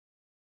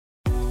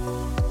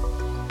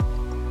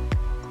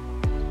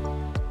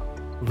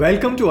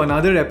Welcome to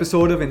another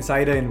episode of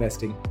Insider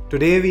Investing.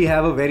 Today we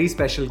have a very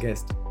special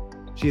guest.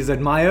 She is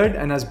admired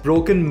and has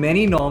broken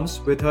many norms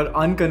with her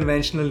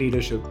unconventional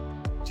leadership.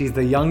 She is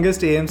the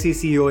youngest AMC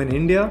CEO in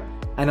India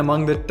and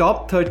among the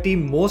top 30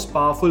 most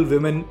powerful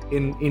women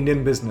in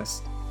Indian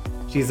business.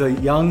 She is a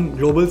young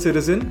global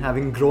citizen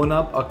having grown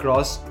up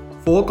across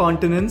 4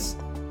 continents.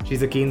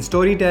 She's a keen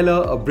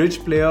storyteller, a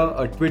bridge player,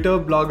 a Twitter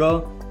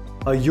blogger.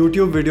 Her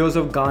YouTube videos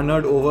have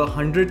garnered over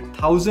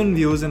 100,000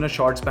 views in a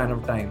short span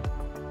of time.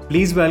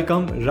 Please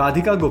welcome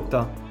Radhika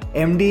Gupta,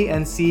 MD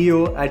and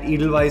CEO at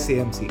Edelweiss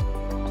AMC.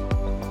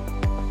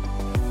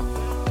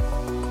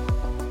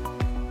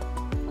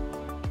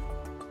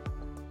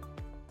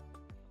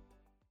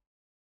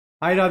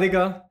 Hi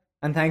Radhika,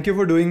 and thank you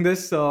for doing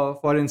this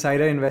for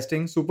Insider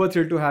Investing. Super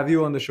thrilled to have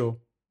you on the show.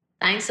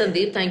 Thanks,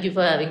 Sandeep. Thank you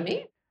for having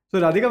me. So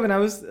Radhika, when I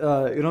was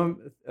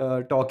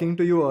talking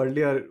to you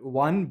earlier,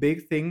 one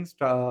big thing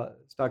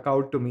stuck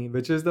out to me,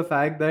 which is the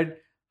fact that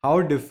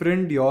how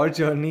different your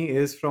journey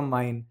is from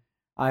mine.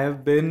 I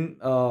have been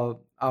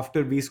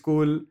after B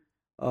school,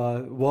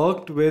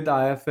 worked with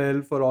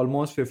IFL for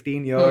almost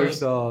 15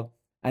 years,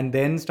 and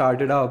then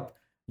started up.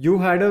 You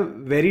had a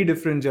very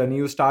different journey.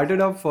 You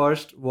started up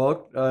first,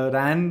 worked,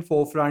 ran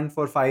Forefront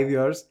for 5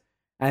 years,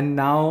 and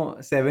now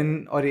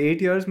 7 or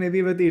 8 years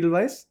maybe with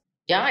Edelweiss.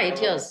 Yeah,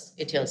 8 years.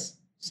 8 years.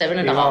 Seven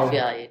and a half. Wow.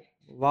 Yeah.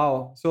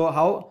 Wow. So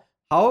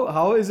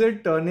how is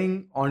it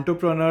turning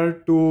entrepreneur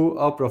to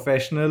a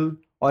professional,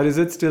 or is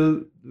it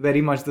still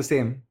very much the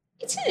same?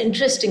 It's an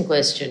interesting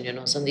question,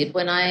 Sandeep.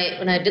 When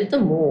I did the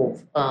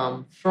move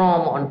from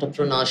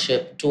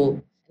entrepreneurship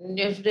to,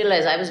 you have to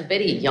realize I was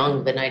very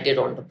young when I did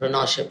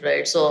entrepreneurship,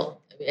 right? So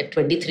at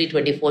 23,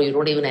 24, you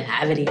don't even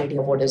have any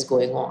idea what is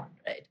going on,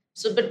 right?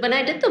 So, but when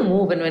I did the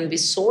move and when we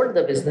sold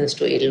the business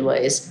to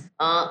Edelweiss,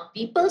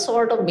 people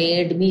sort of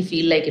made me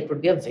feel like it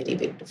would be a very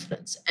big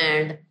difference.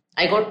 And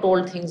I got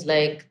told things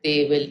like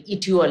they will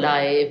eat you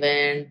alive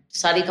and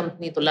sari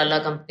company to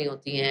lala company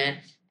hoti hai.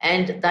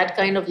 And that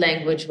kind of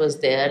language was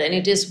there.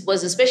 And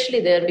was especially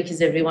there because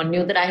everyone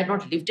knew that I had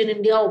not lived in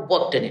India or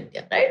worked in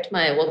India, right?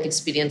 My work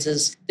experience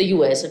is the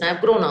US and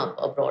I've grown up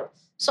abroad.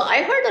 So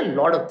I heard a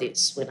lot of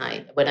this when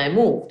I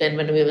moved and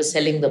when we were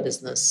selling the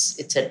business,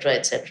 etc.,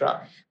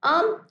 etc.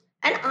 And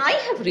I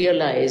have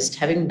realized,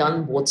 having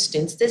done both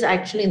stints, there's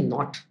actually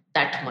not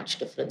that much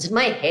difference. In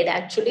my head,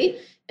 actually,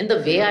 in the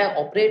way I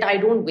operate, I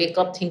don't wake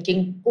up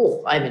thinking,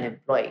 oh, I'm an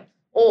employee.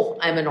 Oh,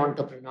 I'm an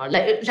entrepreneur.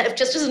 Life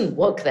just doesn't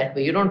work that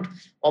way. You don't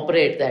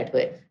operate that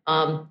way.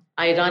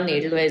 I run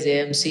Edelweiss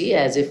AMC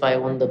as if I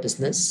own the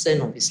business,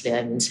 and obviously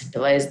I'm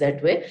incentivized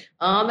that way.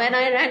 And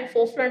I ran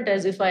Forefront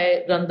as if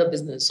I run the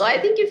business. So I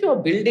think if you're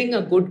building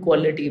a good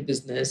quality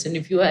business, and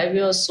if you have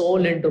your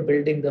soul into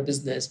building the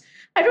business,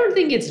 I don't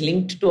think it's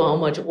linked to how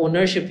much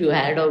ownership you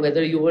had or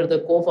whether you were the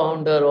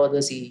co-founder or the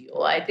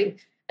CEO. I think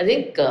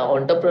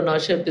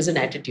entrepreneurship is an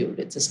attitude.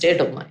 It's a state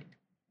of mind.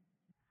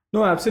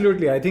 No,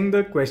 absolutely. I think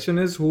the question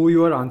is who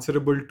you are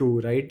answerable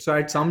to, right? So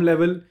at some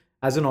level,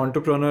 as an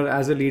entrepreneur,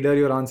 as a leader,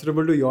 you're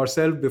answerable to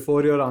yourself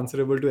before you're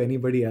answerable to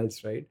anybody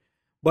else, right?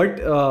 But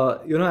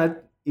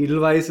at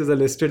Edelweiss is a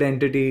listed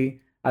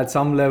entity. At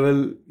some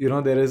level,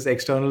 there is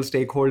external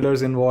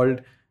stakeholders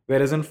involved.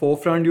 Whereas in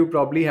Forefront, you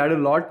probably had a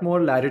lot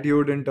more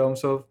latitude in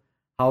terms of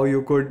how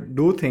you could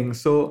do things.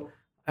 So,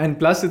 and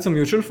plus, it's a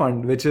mutual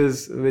fund, which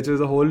is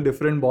a whole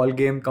different ball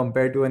game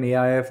compared to an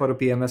AIF or a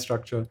PMS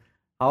structure.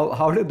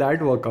 How did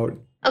that work out?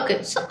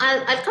 Okay, so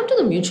I'll come to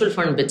the mutual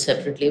fund bit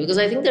separately because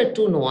I think there are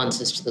two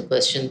nuances to the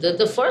question.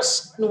 The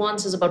first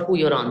nuance is about who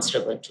you're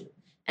answerable to,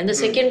 and the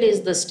second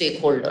is the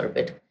stakeholder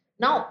bit.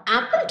 Now,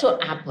 apple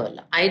to apple,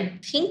 I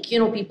think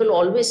people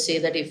always say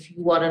that if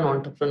you are an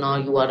entrepreneur,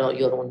 you are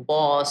your own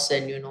boss,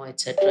 and et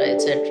cetera,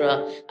 et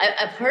cetera.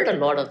 I've heard a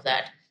lot of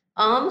that.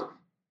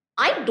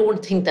 I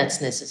don't think that's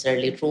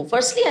necessarily true.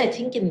 Firstly, I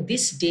think in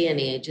this day and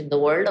age, in the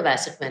world of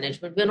asset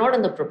management, we're not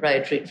in the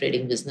proprietary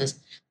trading business.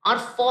 Our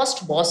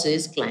first boss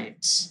is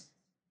clients,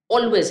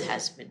 always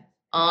has been.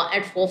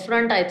 At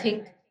Forefront, I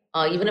think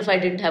even if I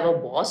didn't have a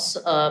boss,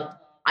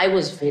 I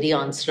was very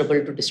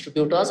answerable to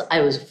distributors.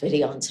 I was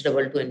very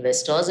answerable to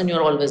investors, and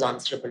you're always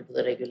answerable to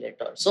the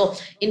regulator. So,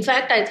 in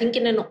fact, I think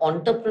in an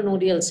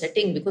entrepreneurial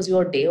setting, because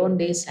your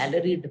day-on-day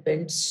salary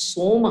depends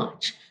so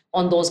much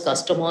on those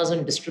customers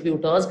and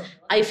distributors,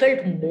 I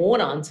felt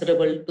more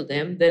answerable to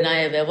them than I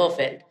have ever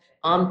felt.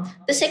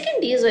 The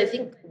second is, I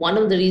think, one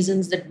of the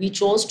reasons that we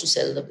chose to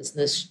sell the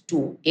business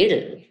to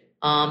Edel.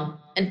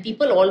 And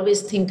people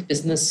always think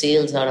business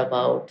sales are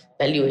about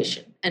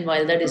valuation. And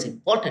while that is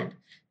important,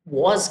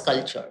 was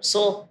culture.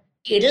 So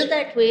Edel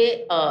that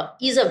way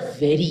is a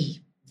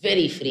very,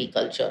 very free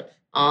culture.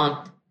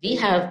 We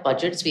have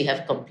budgets, we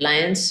have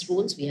compliance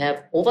rules, we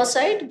have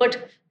oversight,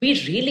 but we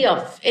really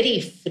are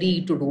very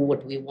free to do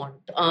what we want.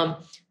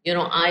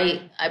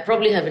 I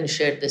probably haven't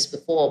shared this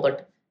before,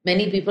 but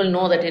many people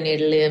know that in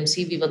Edel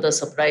AMC, we were the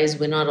surprise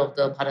winner of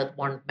the Bharat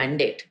Bond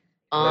mandate.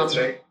 That's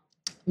right.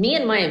 Me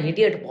and my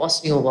immediate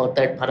boss knew about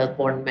that Bharat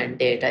Bond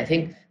mandate. I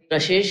think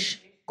Rashesh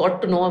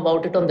got to know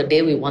about it on the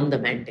day we won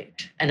the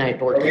mandate. And I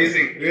told him.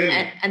 Amazing,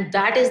 really. And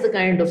that is the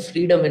kind of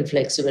freedom and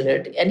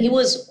flexibility. And he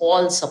was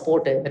all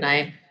supportive. And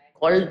I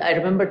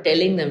remember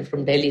telling them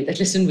from Delhi that,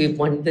 listen, we've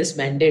won this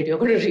mandate. You're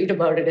going to read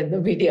about it in the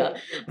media.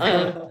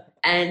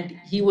 And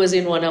he was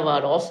in one of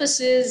our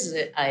offices,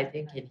 I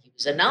think, and he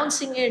was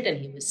announcing it and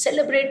he was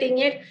celebrating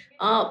it.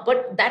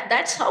 But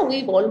that's how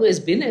we've always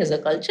been as a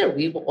culture.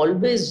 We've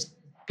always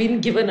been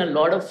given a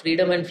lot of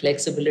freedom and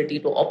flexibility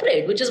to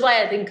operate, which is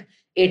why I think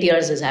 8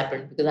 years has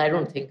happened. Because I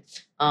don't think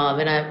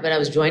when I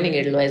was joining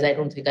Edelweiss, I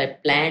don't think I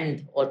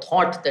planned or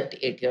thought that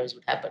 8 years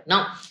would happen.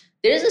 Now,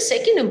 there is a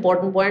second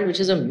important point, which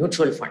is a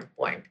mutual fund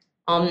point.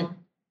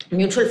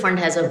 Mutual fund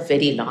has a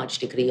very large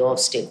degree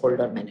of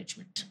stakeholder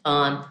management.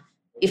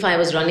 If I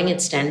was running it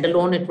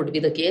standalone, it would be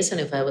the case.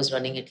 And if I was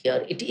running it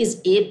here, it is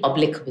a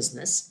public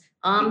business.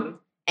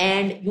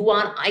 And we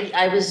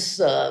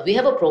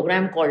have a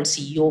program called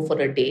CEO for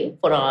a day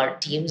for our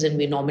teams, and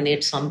we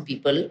nominate some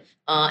people.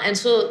 And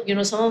so,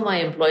 some of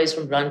my employees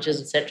from branches,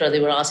 etc., they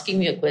were asking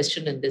me a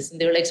question in this, and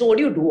they were like, so what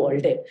do you do all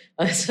day?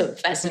 So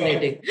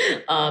fascinating.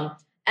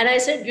 And I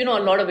said, a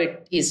lot of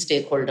it is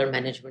stakeholder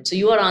management. So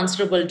you are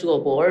answerable to a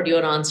board,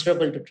 you're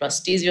answerable to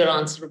trustees, you're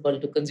answerable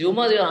to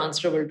consumers, you're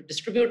answerable to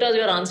distributors,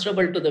 you're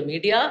answerable to the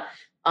media,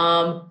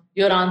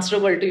 you're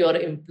answerable to your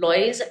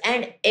employees,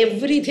 and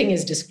everything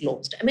is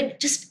disclosed. I mean,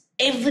 just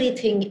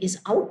everything is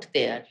out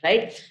there,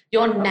 right?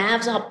 Your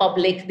NAVs are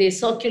public, they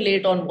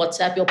circulate on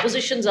WhatsApp, your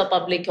positions are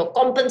public, your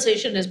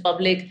compensation is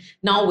public.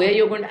 Now where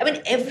you're going,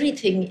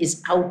 everything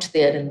is out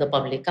there in the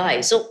public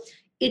eye. So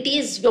it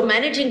is, you're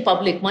managing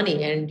public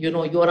money and,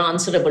 you're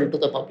answerable to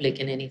the public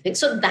in anything.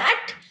 So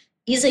that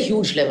is a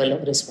huge level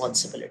of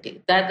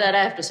responsibility. That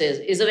I have to say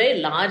is a very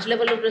large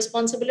level of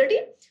responsibility.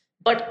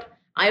 But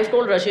I've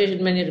told Rashesh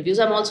in many reviews,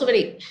 I'm also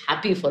very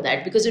happy for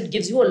that because it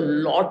gives you a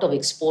lot of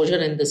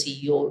exposure in the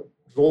CEO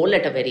role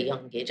at a very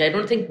young age. I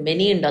don't think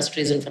many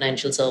industries in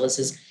financial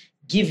services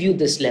give you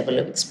this level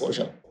of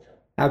exposure.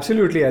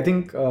 Absolutely. I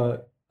think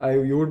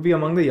you would be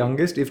among the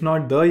youngest, if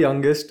not the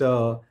youngest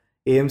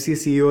AMC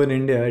CEO in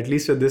India, at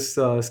least at this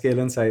scale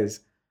and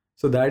size.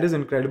 So that is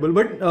incredible.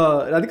 But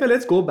Radhika,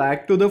 let's go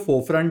back to the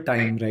forefront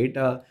time, right?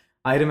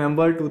 I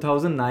remember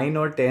 2009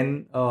 or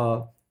 10,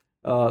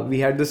 we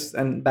had this,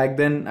 and back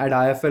then at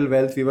IFL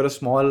Wealth, we were a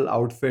small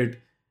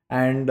outfit.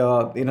 And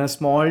in a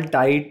small,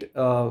 tight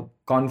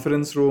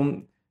conference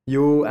room,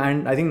 you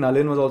and I think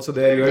Nalin was also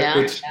there. You had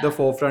pitched the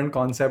forefront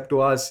concept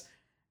to us.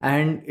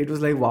 And it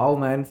was like, wow,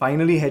 man,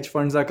 finally hedge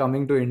funds are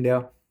coming to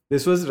India.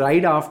 This was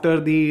right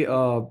after the,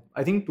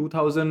 I think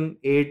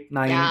 2008-9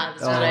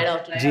 right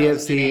after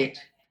GFC.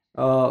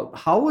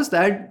 How was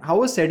that? How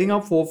was setting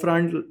up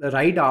Forefront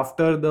right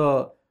after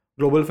the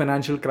global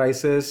financial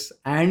crisis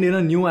and in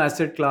a new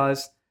asset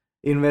class?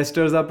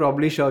 Investors are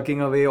probably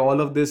shirking away. All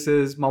of this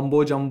is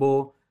mumbo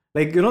jumbo.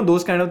 Like,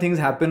 those kind of things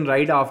happen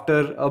right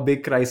after a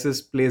big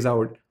crisis plays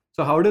out.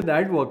 So how did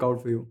that work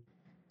out for you?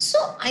 So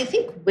I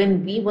think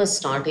when we were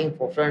starting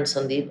Forefront,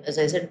 Sandeep, as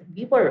I said,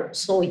 we were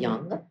so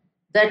young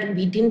that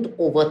we didn't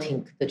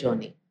overthink the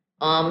journey.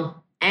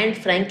 And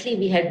frankly,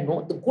 we had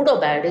the good or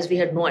bad is we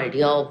had no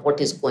idea of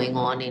what is going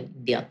on in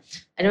India.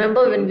 I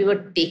remember when we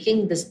were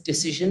taking this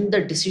decision,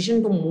 the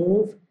decision to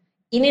move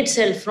in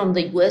itself from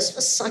the US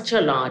was such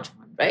a large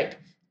one, right?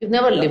 You've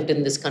never lived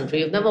in this country.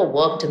 You've never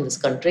worked in this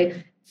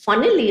country.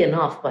 Funnily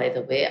enough, by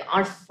the way,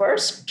 our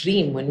first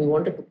dream when we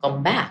wanted to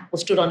come back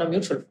was to run a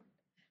mutual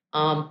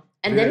fund.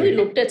 And then we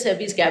looked at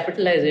SEBI's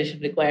capitalization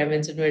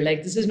requirements and we were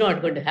like, this is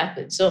not going to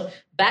happen. So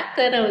back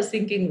then I was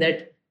thinking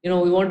that, we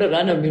want to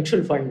run a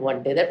mutual fund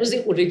one day. That was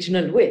the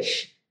original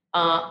wish.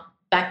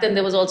 Back then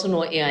there was also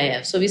no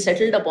AIF. So we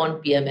settled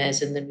upon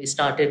PMS and then we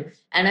started.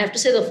 And I have to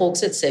say the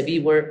folks at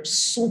SEBI were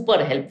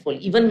super helpful.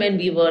 Even when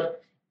we were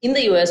in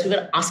the US, we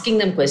were asking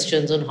them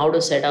questions on how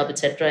to set up,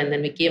 etc. And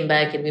then we came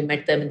back and we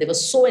met them and they were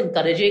so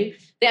encouraging.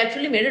 They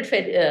actually made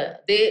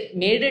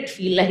it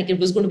feel like it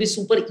was going to be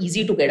super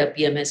easy to get a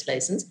PMS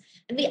license.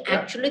 And we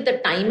actually, the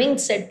timing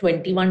said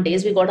 21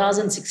 days. We got ours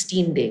in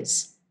 16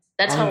 days.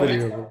 That's how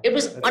it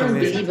was. That's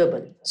unbelievable.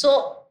 Amazing.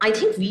 So I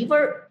think we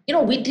were,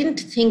 we didn't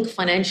think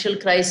financial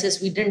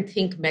crisis. We didn't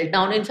think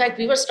meltdown. In fact,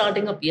 we were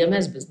starting a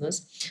PMS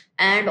business.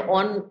 And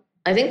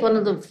I think one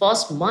of the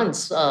first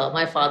months,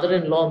 my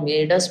father-in-law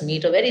made us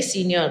meet a very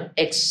senior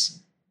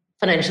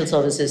ex-financial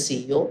services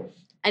CEO.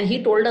 And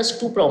he told us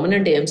 2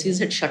 prominent AMCs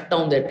had shut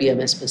down their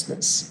PMS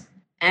business.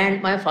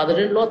 And my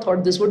father-in-law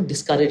thought this would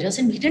discourage us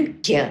and we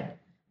didn't care.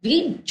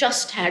 We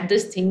just had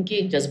this thing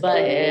ki jazba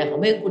hai,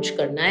 hame kuch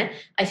karna hai.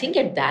 I think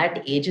at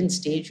that age and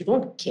stage, you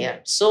don't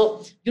care.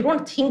 So you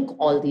don't think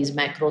all these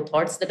macro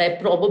thoughts that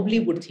I probably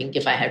would think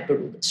if I had to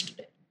do this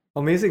today.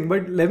 Amazing.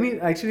 But let me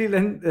actually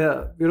then,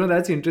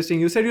 that's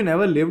interesting. You said you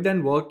never lived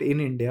and worked in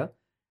India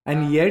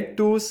and yet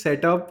to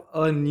set up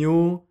a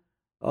new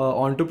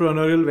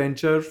entrepreneurial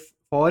venture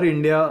for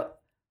India.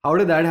 How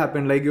did that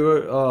happen? Like you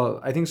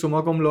were, I think,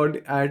 summa cum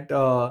laude at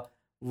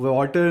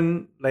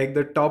Wharton, like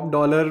the top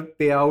dollar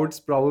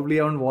payouts probably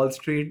on Wall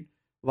Street.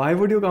 Why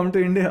would you come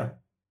to India?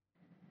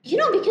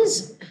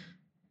 Because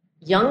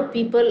young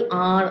people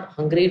are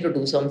hungry to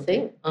do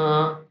something.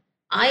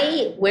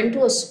 I went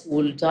to a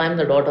school, so I'm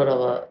the daughter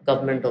of a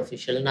government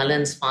official.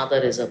 Nalan's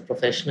father is a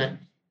professional.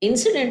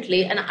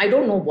 Incidentally, and I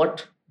don't know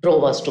what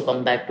drove us to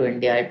come back to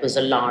India. It was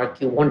a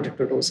lark, you wanted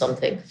to do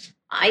something.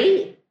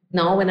 I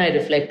now, when I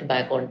reflect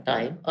back on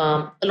time,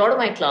 a lot of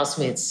my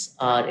classmates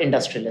are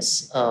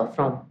industrialists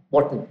from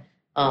Wharton.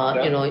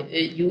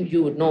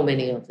 You would know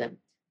many of them.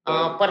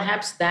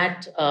 Perhaps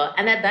that,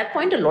 and at that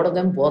point, a lot of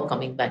them were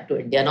coming back to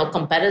India. Now,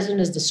 comparison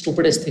is the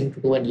stupidest thing to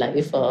do in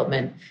life.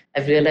 And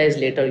I've realized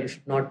later you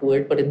should not do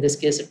it, but in this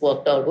case, it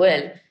worked out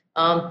well.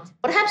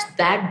 Perhaps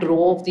that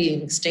drove the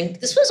instinct.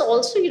 This was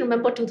also, you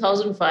remember,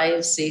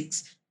 2005,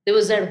 6. There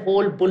was that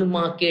whole bull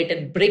market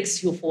and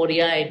BRICS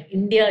euphoria and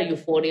India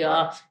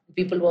euphoria.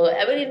 People were,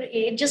 I mean,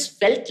 it just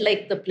felt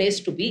like the place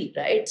to be,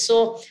 right?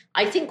 So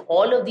I think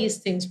all of these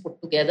things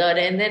put together.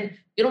 And then,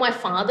 my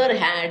father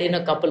had in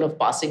a couple of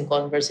passing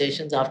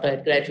conversations after I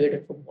had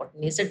graduated from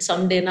Wharton, he said,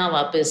 someday na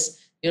wapis,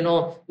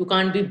 you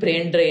can't be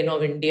brain drain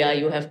of India.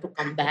 You have to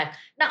come back.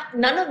 Now,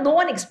 no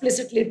one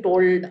explicitly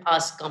told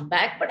us come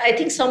back, but I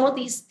think some of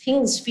these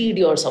things feed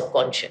your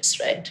subconscious,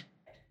 right?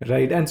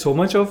 Right, and so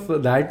much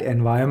of that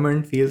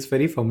environment feels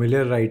very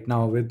familiar right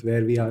now with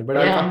where we are. But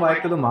I'll come Yeah.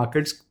 back to the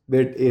markets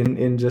bit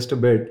in just a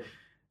bit.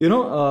 You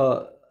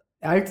know,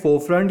 at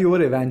Forefront, you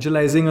were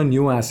evangelizing a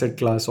new asset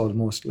class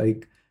almost.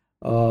 Like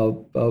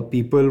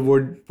people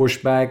would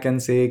push back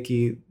and say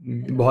कि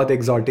बहुत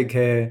exotic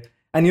है.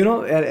 And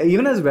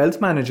even as wealth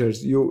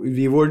managers,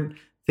 we would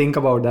think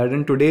about that.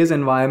 In today's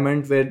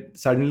environment, where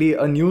suddenly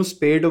a new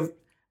spate of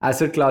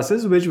asset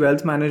classes which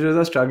wealth managers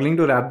are struggling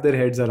to wrap their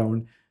heads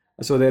around.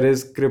 So there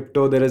is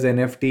crypto, there is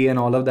NFT and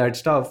all of that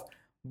stuff.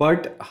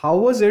 But how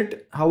was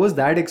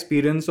that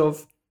experience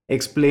of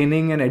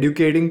explaining and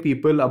educating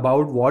people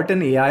about what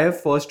an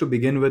AIF first to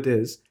begin with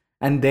is,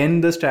 and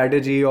then the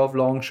strategy of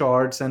long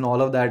shorts and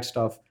all of that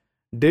stuff?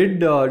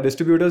 Did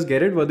distributors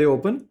get it? Were they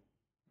open?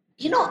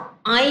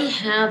 I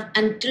have,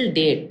 until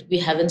date, we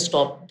haven't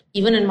stopped,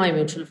 even in my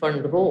mutual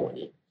fund role,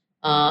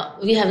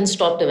 we haven't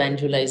stopped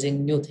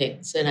evangelizing new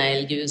things. And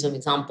I'll give you some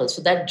examples.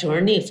 So that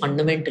journey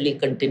fundamentally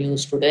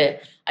continues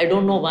today. I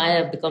don't know why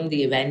I've become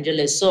the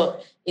evangelist. So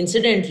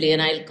incidentally,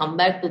 and I'll come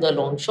back to the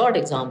long short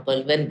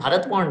example, when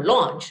Bharat Bond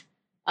launched,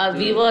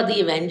 we were the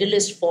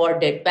evangelist for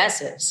debt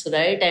passives,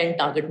 right? And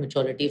target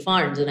maturity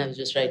funds. And I was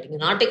just writing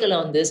an article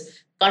on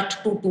this. Cut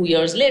to 2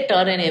 years later,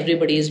 and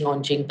everybody is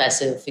launching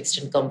passive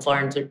fixed income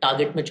funds with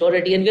target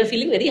maturity. And we are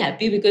feeling very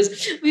happy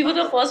because we were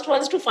the first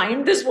ones to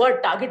find this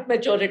word target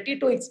maturity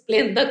to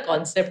explain the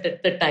concept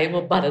at the time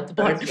of Bharat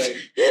Bond. Right.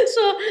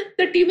 So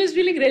the team is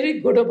feeling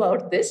really good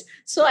about this.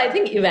 So I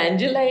think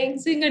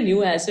evangelizing a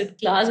new asset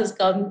class has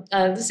come.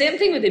 The same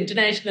thing with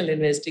international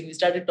investing. We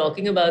started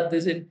talking about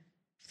this in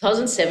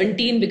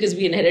 2017 because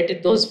we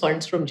inherited those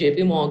funds from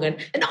JP Morgan,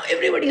 and now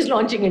everybody is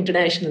launching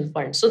international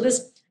funds. So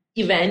this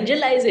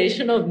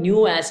evangelization of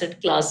new asset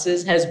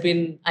classes has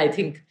been, I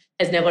think,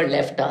 has never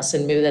left us,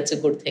 and maybe that's a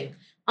good thing.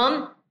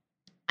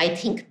 I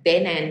think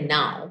then and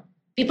now,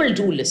 people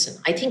do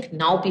listen. I think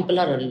now people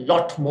are a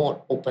lot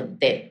more open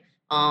then.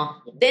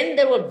 Then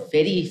there were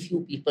very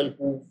few people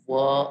who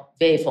were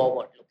very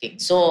forward looking.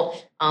 So,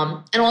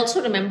 and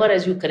also remember,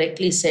 as you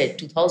correctly said,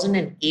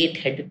 2008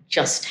 had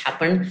just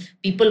happened.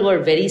 People were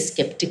very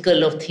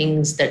skeptical of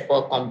things that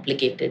were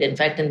complicated. In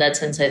fact, in that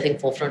sense, I think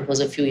Forefront was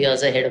a few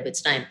years ahead of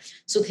its time.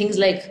 So things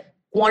like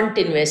quant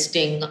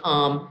investing,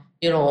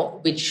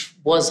 which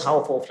was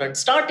how Forefront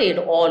started,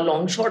 or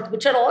long short,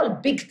 which are all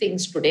big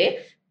things today,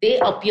 they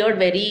appeared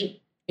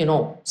very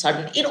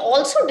sudden. It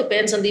also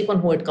depends, Sandeep,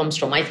 on who it comes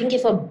from. I think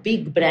if a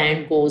big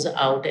brand goes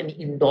out and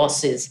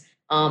endorses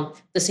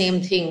the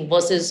same thing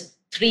versus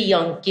three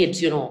young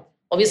kids,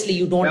 obviously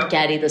you don't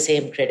carry the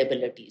same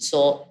credibility.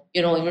 So,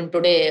 even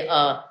today,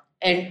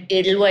 and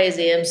Edelweiss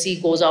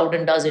AMC goes out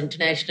and does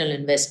international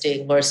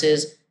investing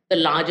versus the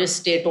largest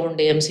state-owned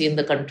AMC in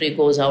the country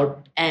goes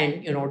out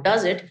and,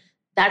 does it.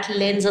 That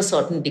lends a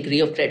certain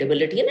degree of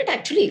credibility, and it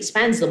actually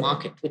expands the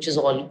market, which is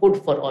all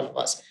good for all of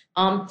us.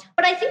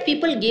 But I think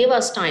people gave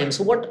us time.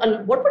 So what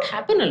would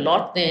happen a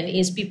lot then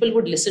is people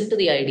would listen to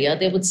the idea,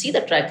 they would see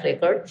the track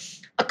record.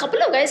 A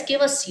couple of guys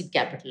gave us seed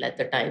capital at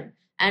the time,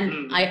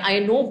 and I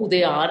know who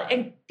they are,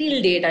 and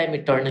till date I'm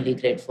eternally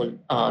grateful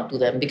to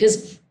them,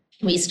 because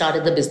we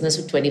started the business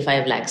with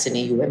 25 lakhs in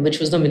AUM, which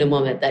was the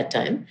minimum at that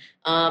time.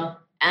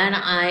 And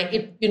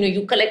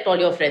you collect all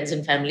your friends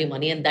and family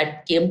money, and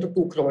that came to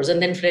 2 crores,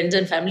 and then friends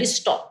and family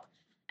stopped.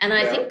 And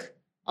I think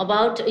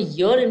about a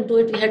year into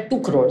it, we had 2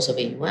 crores of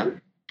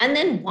AUM. And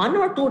then 1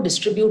 or 2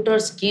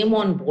 distributors came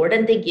on board,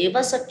 and they gave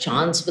us a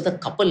chance with a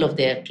couple of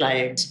their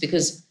clients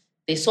because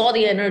they saw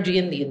the energy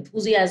and the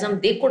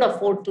enthusiasm. They could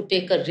afford to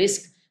take a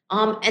risk.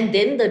 And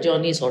then the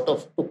journey sort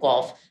of took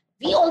off.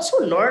 We also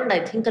learned,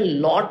 I think, a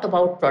lot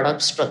about product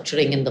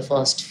structuring in the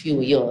first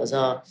few years.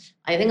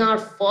 I think our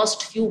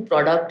first few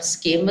products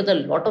came with a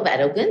lot of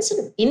arrogance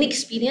and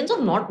inexperience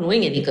of not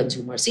knowing any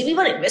consumer. See, we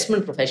were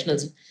investment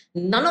professionals.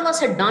 None of us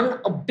had done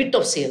a bit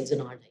of sales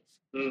in our life.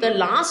 The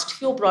last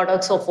few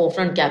products of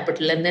Forefront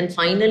Capital, and then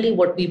finally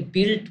what we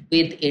built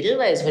with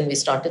Edelweiss when we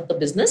started the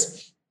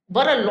business,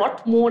 were a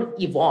lot more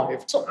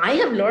evolved. So I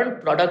have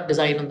learned product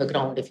design on the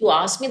ground. If you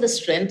ask me the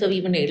strength of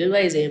even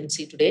Edelweiss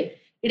AMC today,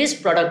 it is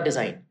product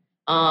design.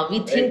 We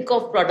think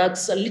of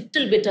products a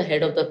little bit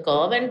ahead of the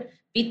curve, and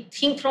we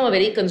think from a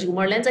very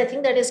consumer lens. I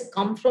think that has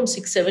come from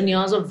 6-7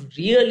 years of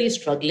really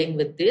struggling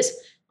with this.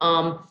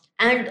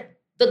 And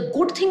the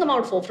good thing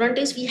about Forefront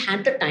is we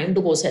had the time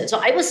to go sell. So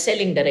I was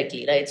selling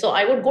directly, right? So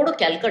I would go to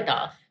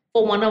Calcutta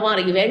for one of our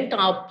event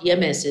our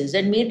PMSs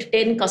and meet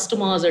 10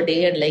 customers a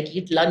day and like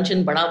eat lunch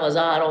in Bada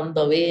Bazaar on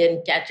the way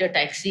and catch a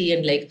taxi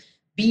and like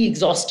be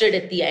exhausted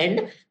at the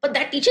end. But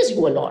that teaches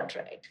you a lot,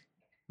 right?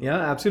 Yeah,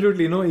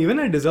 absolutely. Even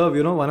at Deserve,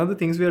 one of the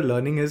things we are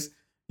learning is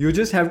you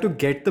just have to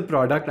get the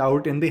product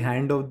out in the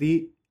hand of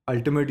the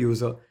ultimate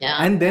user. Yeah.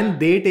 And then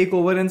they take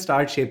over and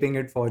start shaping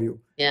it for you.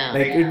 Yeah.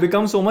 Like it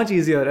becomes so much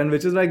easier, and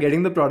which is why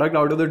getting the product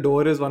out of the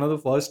door is one of the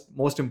first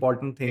most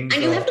important things.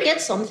 And you have to get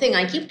something.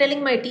 I keep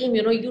telling my team,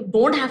 you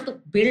don't have to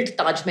build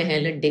Taj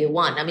Mahal in day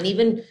one. I mean,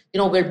 even,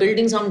 we're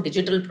building some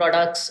digital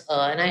products.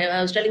 And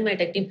I was telling my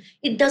tech team,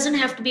 it doesn't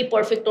have to be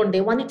perfect on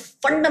day one. It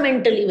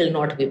fundamentally will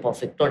not be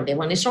perfect on day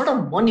one. It's not a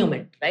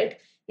monument, right?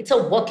 It's a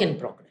work in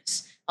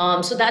progress.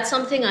 So that's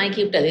something I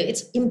keep telling.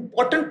 It's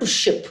important to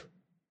ship.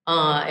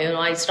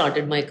 I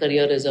started my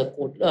career as a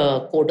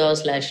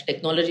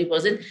coder/technology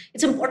person.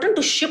 It's important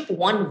to ship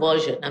one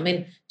version. I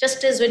mean,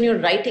 just as when you're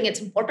writing, it's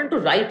important to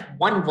write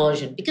one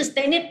version because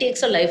then it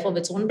takes a life of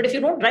its own. But if you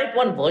don't write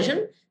one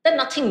version, then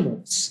nothing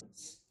moves.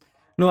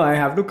 No, I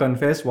have to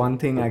confess one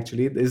thing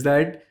actually is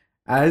that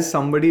as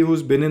somebody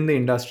who's been in the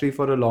industry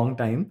for a long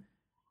time,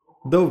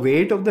 the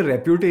weight of the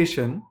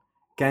reputation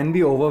can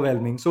be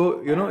overwhelming.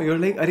 So, you're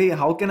like, Arey,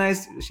 how can I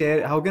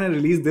share? How can I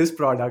release this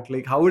product?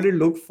 Like, how would it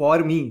look for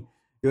me?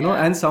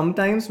 And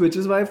sometimes, which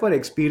is why for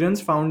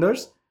experienced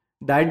founders,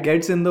 that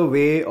gets in the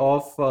way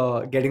of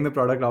getting the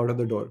product out of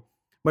the door.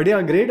 But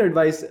yeah, great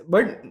advice.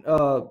 But,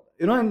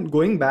 and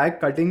going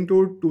back, cutting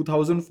to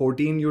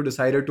 2014, you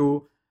decided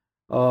to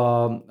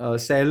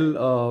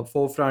sell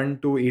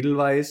Forefront to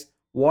Edelweiss.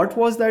 What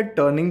was that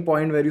turning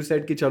point where you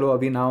said, ki chalo,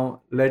 abhi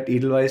now let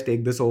Edelweiss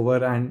take this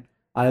over and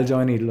I'll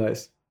join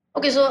Edelweiss?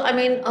 Okay, so I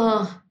mean,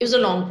 it was a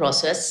long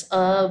process.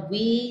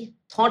 We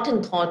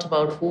thought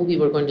about who we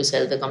were going to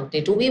sell the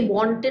company to. We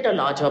wanted a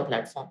larger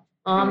platform.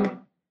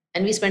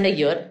 And we spent a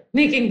year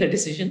making the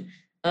decision.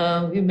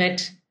 We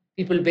met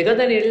people bigger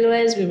than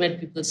Edelweiss. We met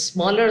people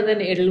smaller than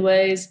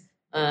Edelweiss.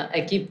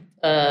 I've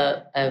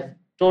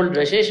told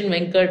Rashesh and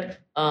Venkat,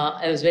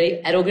 I was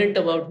very arrogant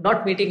about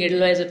not meeting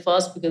Edelweiss at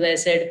first because I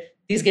said,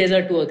 these guys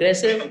are too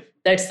aggressive.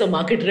 That's the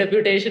market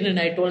reputation. And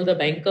I told the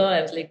banker,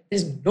 I was like,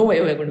 there's no way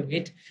we're going to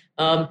meet.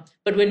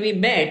 But when we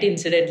met,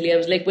 incidentally, I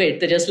was like, wait,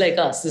 they're just like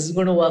us. This is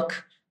going to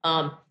work.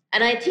 And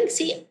I think,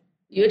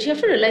 what you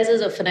have to realize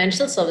is a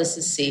financial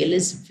services sale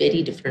is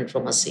very different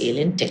from a sale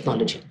in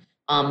technology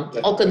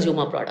or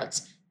consumer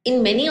products.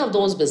 In many of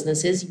those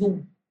businesses,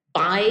 you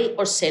buy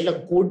or sell a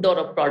good or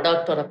a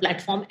product or a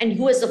platform, and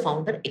you as the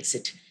founder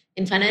exit.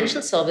 In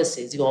financial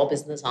services, your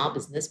business, our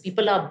business,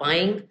 people are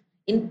buying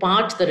in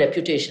part the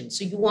reputation.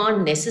 So you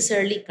aren't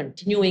necessarily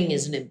continuing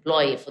as an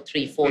employee for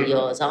 3-4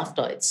 years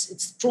after.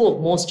 It's true of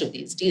most of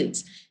these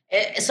deals,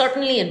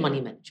 certainly in money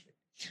management.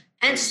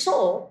 And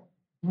so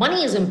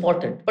money is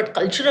important, but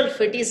cultural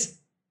fit is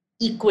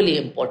equally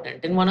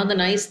important. And one of the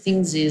nice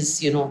things is,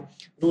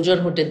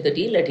 Rujan, who did the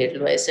deal at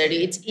Edelweiss, said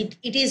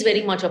it is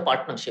very much a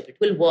partnership. It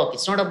will work.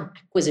 It's not an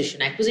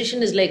acquisition.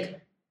 Acquisition is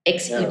like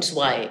X eats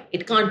Y.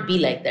 It can't be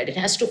like that. It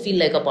has to feel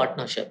like a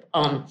partnership.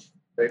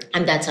 Right.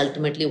 And that's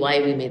ultimately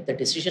why we made the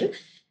decision.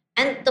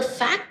 And the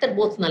fact that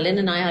both Nalin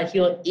and I are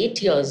here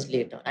 8 years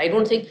later, I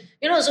don't think,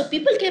 so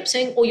people kept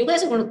saying, oh, you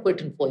guys are going to quit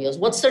in 4 years.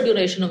 What's the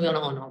duration of your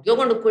earn-out? You're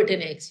going to quit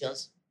in X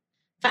years.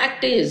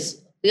 Fact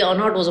is, the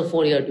earn-out was a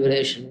 4-year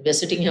duration. We're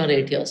sitting here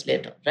 8 years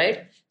later,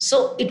 right?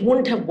 So it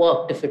wouldn't have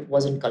worked if it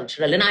wasn't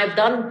cultural. And I've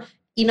done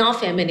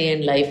enough M&A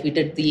in life. We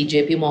did the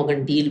JP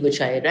Morgan deal, which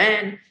I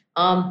ran.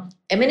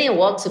 M&A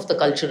works if the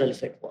cultural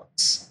fit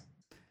works.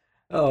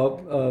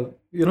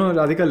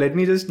 Radhika, let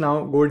me just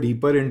now go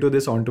deeper into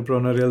this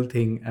entrepreneurial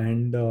thing.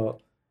 And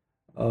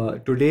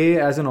today,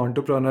 as an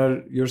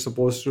entrepreneur, you're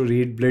supposed to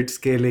read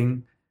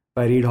Blitzscaling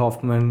by Reid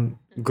Hoffman,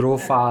 Grow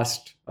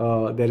Fast.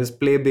 There is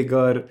Play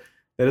Bigger.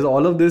 There is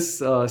all of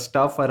this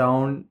stuff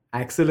around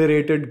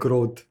accelerated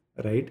growth,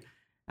 right?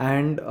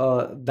 And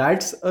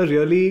that's a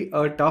really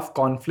tough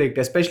conflict,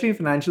 especially in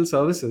financial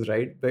services,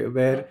 right?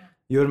 Where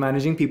you're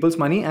managing people's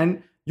money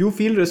and you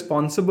feel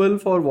responsible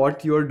for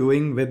what you're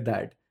doing with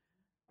that.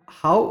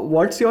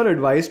 What's your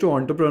advice to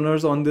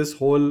entrepreneurs on this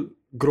whole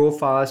grow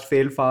fast,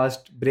 fail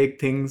fast,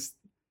 break things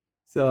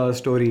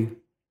story?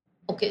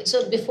 Okay,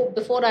 so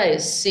before I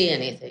say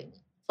anything,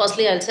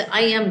 firstly, I'll say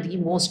I am the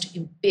most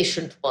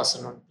impatient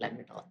person on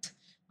planet Earth.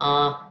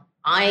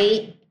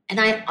 I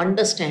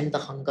understand the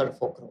hunger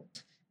for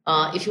growth.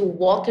 If you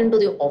walk into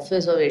the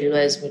office of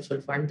Edelweiss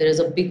Mutual Fund, there is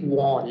a big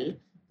wall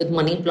with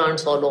money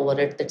plants all over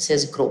it that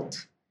says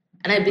growth.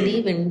 And I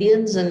believe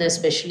Indians, and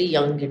especially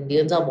young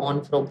Indians, are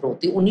born for growth.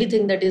 The only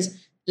thing that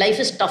is, life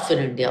is tough in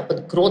India,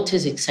 but growth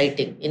is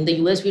exciting. In the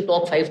US, we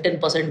talk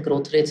 5-10%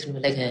 growth rates, and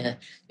we're like,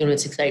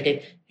 it's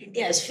exciting.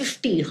 India is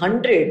 50,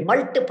 100,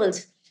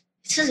 multiples.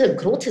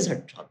 Growth is a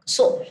drug.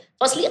 So,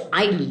 firstly,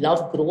 I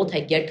love growth.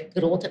 I get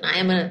growth.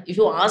 And if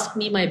you ask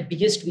me my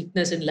biggest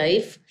weakness in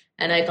life,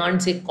 and I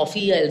can't say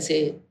coffee, I'll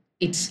say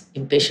it's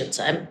impatience.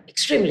 I'm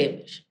extremely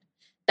impatient.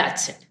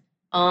 That's it.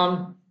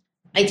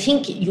 I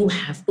think you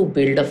have to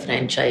build a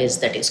franchise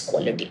that is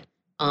quality.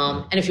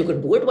 And if you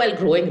can do it while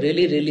growing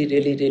really, really,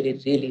 really,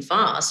 really, really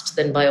fast,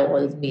 then by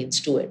all means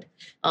do it.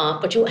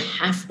 But you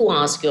have to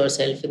ask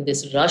yourself, in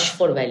this rush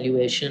for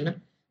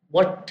valuation,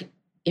 what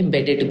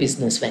embedded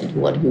business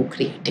value are you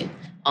creating?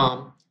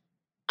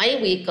 I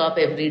wake up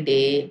every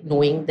day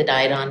knowing that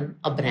I run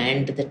a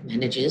brand that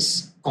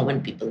manages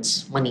common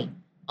people's money.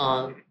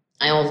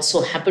 I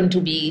also happen to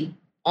be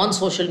on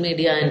social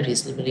media and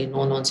reasonably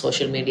known on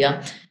social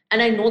media.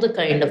 And I know the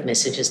kind of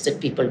messages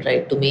that people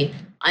write to me.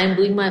 I'm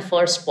doing my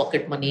first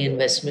pocket money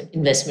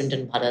investment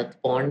in Bharat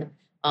Bond.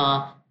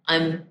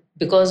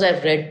 Because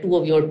I've read 2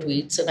 of your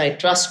tweets and I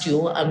trust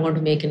you, I'm going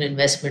to make an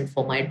investment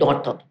for my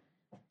daughter.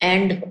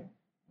 And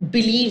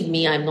believe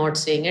me, I'm not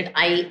saying it.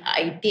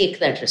 I take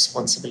that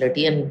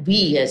responsibility, and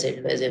we as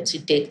Edelweiss MC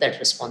take that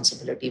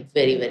responsibility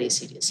very, very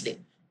seriously.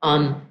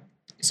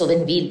 So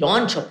when we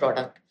launch a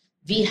product,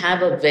 we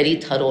have a very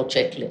thorough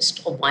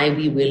checklist of why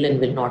we will and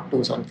will not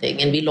do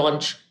something. And we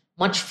launch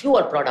much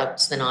fewer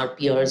products than our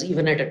peers,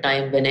 even at a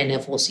time when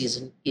NFO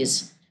season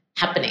is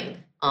happening.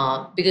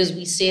 Because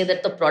we say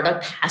that the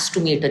product has to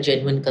meet a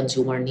genuine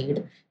consumer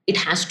need. It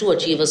has to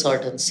achieve a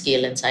certain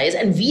scale and size,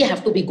 and we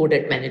have to be good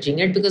at managing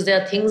it, because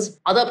there are things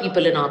other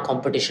people in our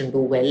competition do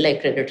well,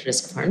 like credit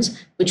risk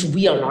funds, which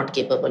we are not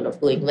capable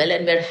of doing well,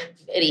 and we're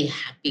very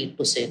happy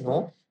to say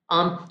no.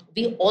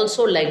 We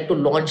also like to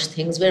launch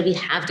things where we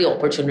have the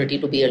opportunity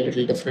to be a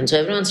little different. So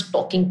everyone's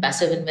talking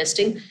passive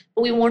investing,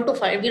 but we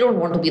don't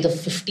want to be the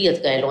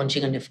 50th guy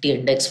launching a Nifty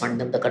index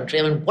fund in the country.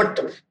 I mean,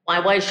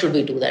 why should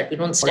we do that? We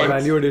don't stand. What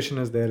value addition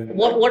is there?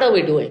 What are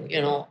we doing?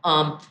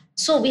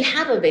 So we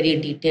have a very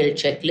detailed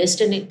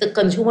checklist, and the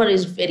consumer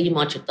is very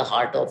much at the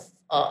heart of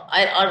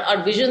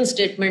our vision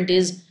statement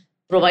is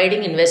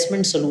providing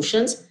investment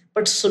solutions,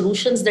 but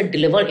solutions that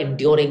deliver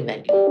enduring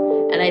value.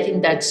 And I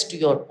think that's to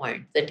your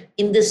point, that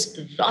in this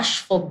rush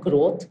for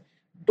growth,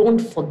 don't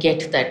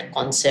forget that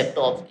concept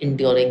of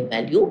enduring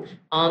value.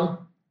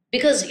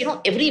 Because,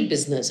 every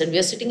business, and we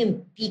are sitting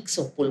in peaks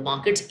of bull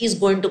markets, is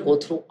going to go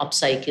through up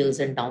cycles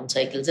and down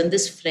cycles, and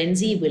this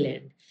frenzy will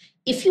end.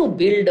 If you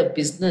build a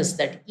business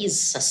that is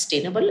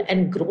sustainable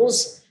and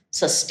grows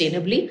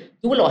sustainably,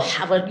 you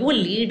will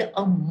lead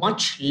a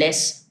much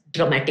less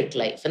dramatic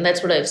life. And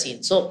that's what I've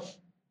seen. So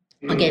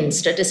again,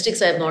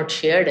 statistics I have not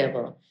shared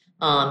ever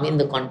in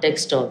the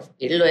context of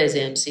Edelweiss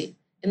AMC.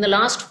 In the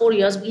last 4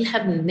 years, we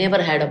have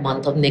never had a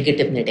month of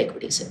negative net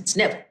equity sales.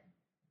 Never.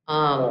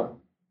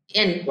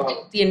 And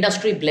the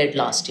industry bled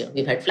last year.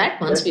 We've had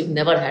flat months. We've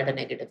never had a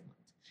negative month.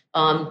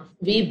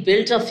 We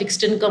built a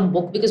fixed income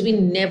book because we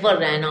never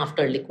ran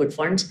after liquid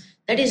funds.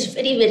 That is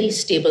very, very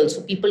stable.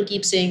 So people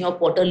keep saying our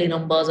quarterly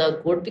numbers are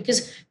good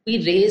because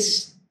we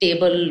raise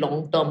stable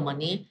long-term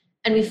money,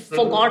 and we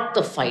forgot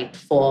the fight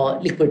for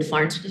liquid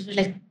funds because we're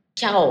like,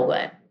 kya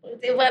hoga?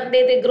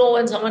 They grow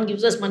and someone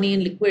gives us money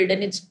in liquid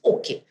and it's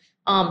okay.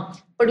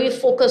 But we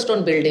focused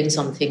on building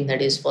something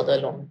that is for the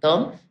long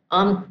term.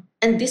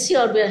 And this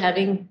year we're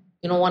having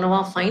one of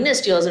our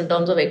finest years in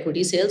terms of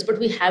equity sales, but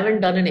we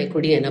haven't done an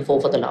equity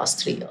NFO for the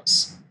last 3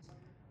 years.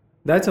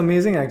 That's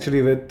amazing,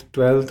 actually, with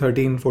 12,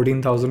 13,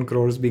 14,000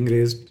 crores being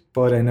raised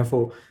per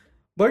NFO.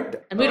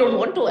 And we don't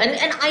want to.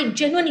 And I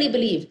genuinely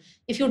believe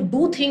if you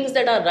do things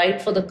that are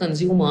right for the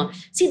consumer,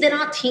 see, there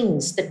are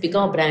things that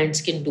bigger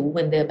brands can do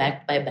when they're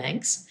backed by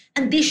banks,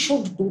 and they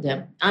should do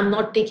them. I'm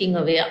not taking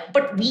away,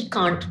 but we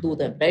can't do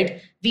them,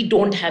 right? We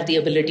don't have the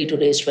ability to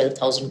raise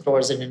 12,000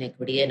 crores in an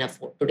equity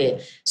NFO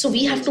today. So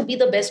we have to be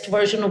the best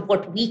version of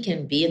what we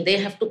can be, and they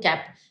have to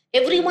cap.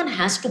 Everyone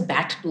has to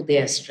bat to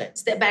their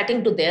strengths. They're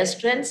batting to their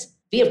strengths.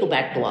 We have to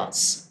bat to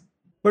ours.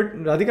 But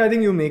Radhika, I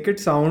think you make it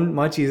sound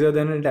much easier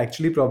than it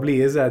actually probably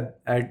is at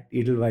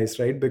Edelweiss,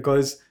 right?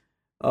 Because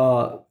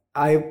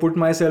I put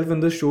myself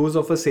in the shoes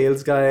of a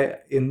sales guy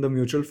in the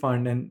mutual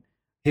fund, and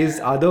his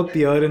other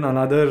peer in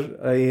another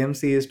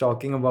AMC is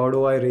talking about,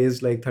 I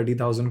raised like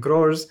 30,000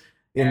 crores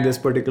in this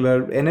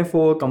particular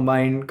NFO,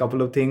 combined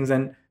couple of things.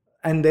 And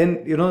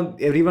then,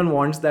 everyone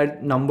wants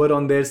that number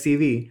on their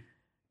CV.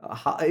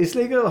 It's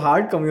like a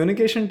hard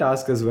communication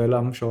task as well,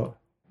 I'm sure.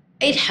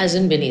 It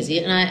hasn't been easy.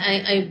 And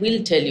I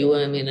will tell you,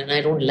 and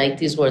I don't like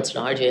these words,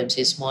 large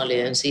AMC, small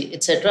AMC,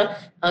 etc.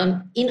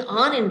 In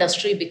our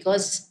industry,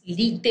 because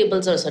league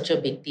tables are such a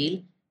big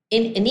deal,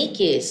 in any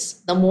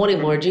case, the more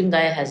emerging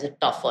guy has it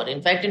tougher.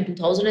 In fact, in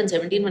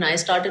 2017, when I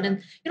started,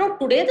 and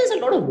today there's a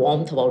lot of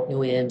warmth about new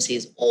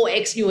AMCs.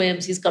 Ex-new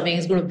AMCs coming,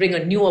 is going to bring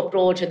a new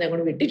approach, and they're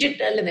going to be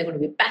digital, and they're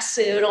going to be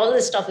passive, and all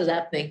this stuff is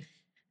happening.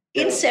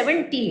 In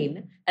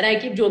 17, And I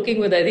keep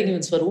joking with, I think, even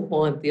Swaroop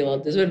Mohanty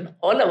about this. When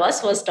all of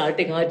us were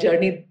starting our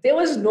journey, there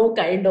was no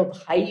kind of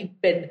hype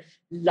and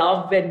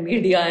love and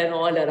media and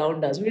all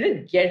around us. We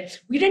didn't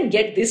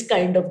get this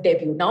kind of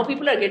debut. Now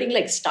people are getting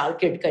like Star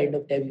Kid kind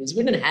of debuts.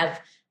 We didn't have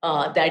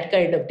that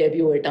kind of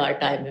debut at our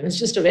time. It was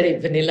just a very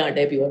vanilla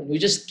debut. And we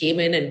just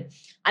came in, and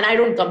I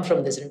don't come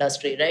from this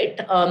industry,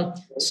 right?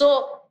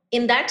 So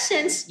in that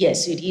sense,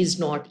 yes, it is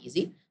not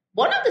easy.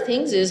 One of the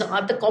things is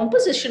the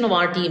composition of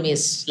our team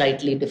is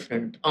slightly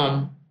different.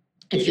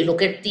 If you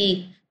look at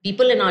the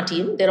people in our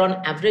team, they're on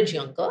average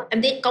younger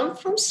and they come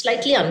from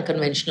slightly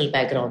unconventional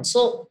backgrounds.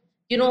 So,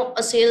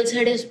 a sales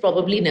head has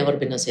probably never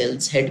been a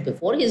sales head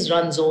before. He's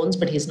run zones,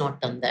 but he's not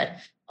done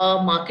that.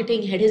 A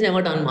marketing head has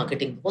never done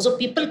marketing before. So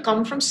people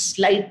come from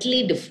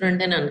slightly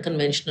different and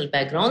unconventional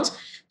backgrounds.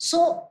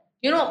 So,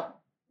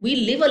 we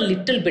live a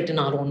little bit in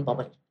our own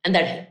bubble, and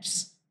that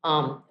helps.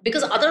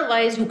 Because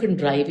otherwise you can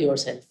drive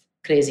yourself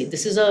crazy.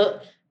 This is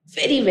a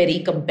very, very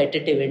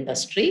competitive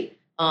industry,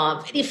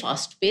 very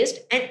fast paced,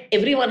 and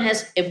everyone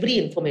has every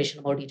information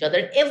about each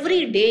other.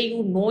 Every day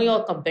you know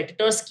your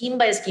competitor scheme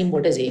by scheme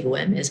what his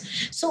AUM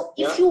is. So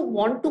if you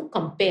want to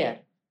compare,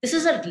 this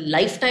is a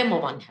lifetime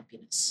of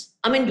unhappiness.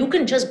 I mean, you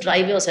can just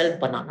drive yourself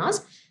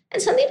bananas.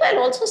 And Sandeep,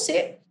 I'll also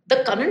say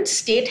the current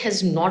state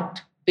has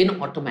not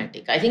been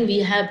automatic. I think we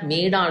have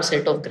made our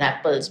set of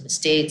grapples,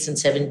 mistakes in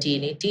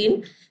 17,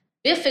 18.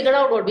 We have figured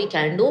out what we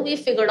can do. We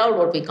figured out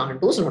what we can't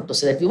do. So not to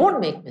say that we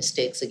won't make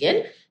mistakes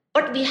again,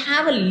 but we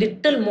have a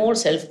little more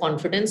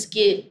self-confidence.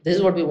 This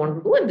is what we want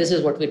to do and this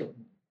is what we do.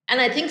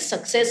 And I think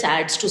success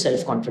adds to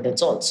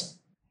self-confidence also.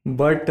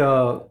 But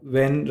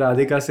when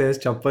Radhika says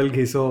chappal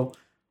ghiso,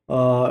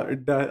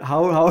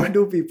 how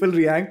do people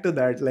react to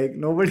that? Like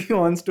nobody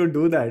wants to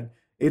do that.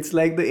 It's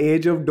like the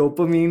age of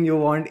dopamine. You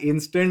want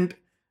instant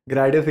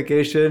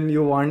gratification.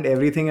 You want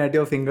everything at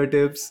your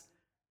fingertips.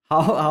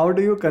 How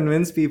do you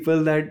convince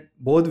people that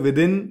both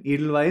within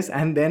Edelweiss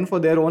and then for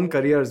their own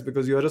careers,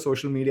 because you're a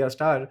social media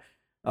star,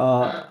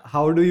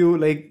 how do you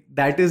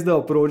that is the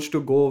approach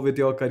to go with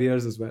your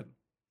careers as well?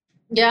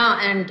 Yeah,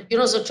 and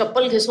so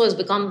chappal ghiso has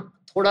become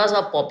thoda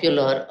sa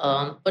popular,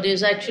 but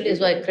it's actually,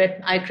 so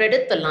I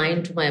credit the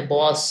line to my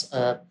boss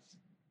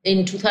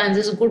in 2000.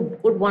 This is a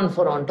good one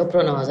for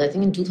entrepreneurs. I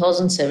think in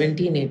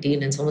 2017,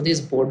 18, in some of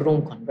these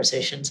boardroom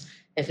conversations,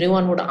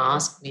 everyone would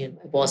ask me and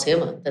my boss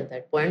Hemant at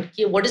that point,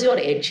 what is your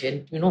edge?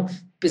 And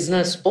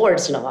business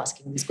boards love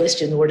asking these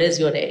questions. What is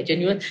your edge? And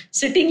you're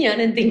sitting here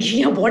and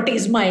thinking, what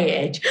is my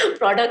edge?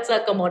 Products are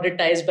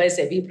commoditized by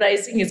SEBI,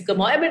 pricing is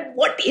I mean,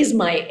 what is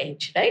my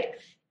edge, right?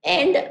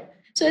 And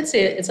so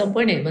at some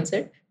point Hemant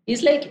said,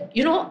 he's like,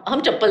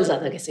 hum chappal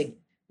zyada ghisenge.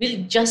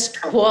 We'll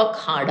just work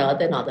harder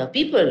than other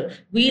people.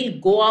 We'll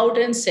go out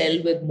and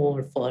sell with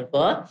more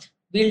fervor.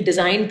 We'll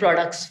design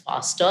products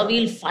faster.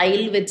 We'll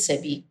file with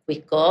SEBI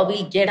quicker.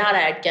 We'll get our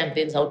ad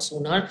campaigns out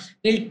sooner.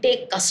 We'll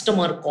take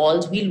customer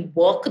calls. We'll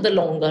work the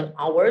longer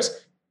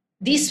hours.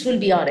 This will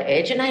be our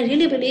edge. And I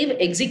really believe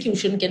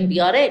execution can be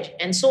our edge.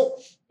 And so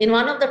in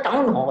one of the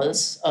town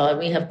halls,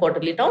 we have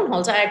quarterly town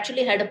halls, I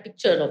actually had a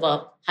picture of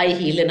a high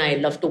heel, and I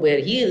love to wear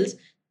heels,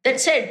 that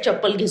said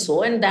chappal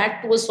ghiso, and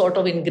that was sort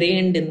of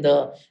ingrained in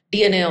the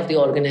DNA of the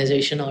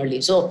organization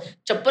early. So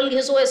chappal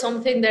ghiso is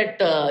something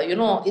that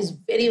is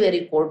very,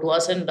 very core to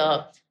us. And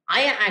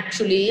I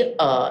actually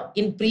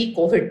in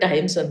pre-COVID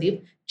times,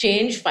 Sandeep,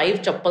 changed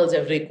 5 chappals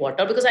every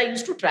quarter because I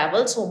used to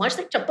travel so much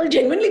that chappal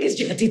genuinely ghis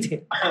jati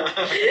thi.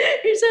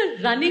 It's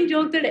a running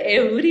joke that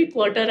every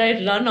quarter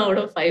I run out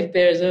of 5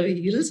 pairs of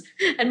heels,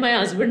 and my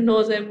husband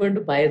knows I'm going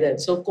to buy them.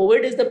 So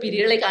COVID is the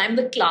period, I'm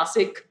the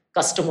classic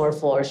customer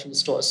for shoe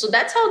stores. So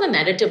that's how the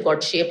narrative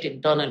got shaped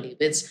internally.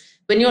 It's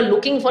when you're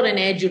looking for an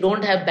edge, you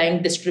don't have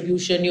bank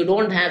distribution, you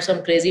don't have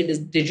some crazy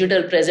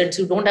digital presence,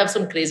 you don't have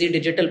some crazy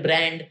digital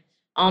brand.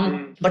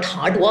 But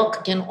hard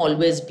work can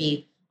always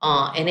be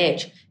an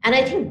edge. And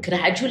I think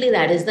gradually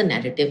that is the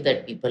narrative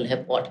that people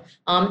have bought.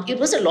 It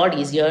was a lot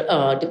easier,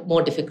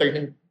 more difficult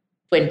in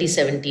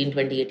 2017,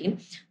 2018.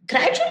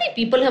 Gradually,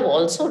 people have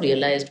also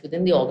realized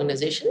within the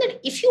organization that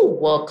if you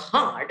work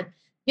hard,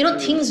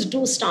 things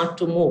do start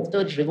to move.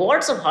 The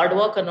rewards of hard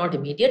work are not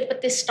immediate,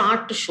 but they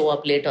start to show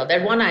up later.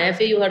 That one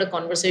IFA you had a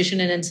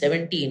conversation in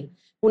 17,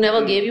 who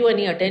never gave you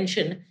any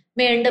attention,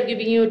 may end up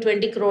giving you a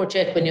 20 crore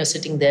check when you're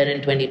sitting there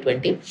in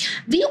 2020.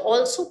 We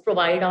also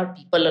provide our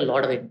people a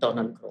lot of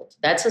internal growth.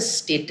 That's a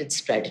stated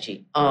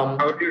strategy. How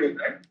do you do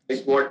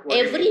that? What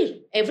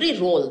every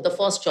role, the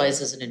first choice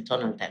is an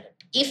internal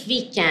talent. If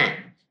we can.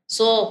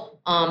 So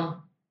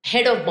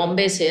head of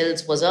Bombay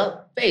sales was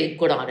a very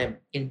good RM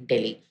in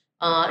Delhi.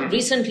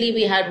 Recently,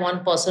 we had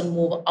one person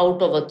move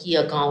out of a key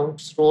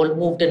accounts role,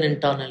 moved an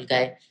internal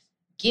guy,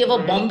 gave a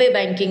Bombay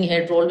banking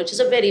head role, which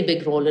is a very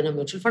big role in a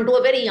mutual fund, to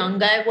a very young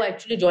guy who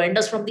actually joined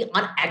us from the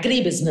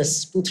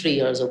agri-business 2-3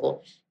 years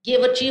ago.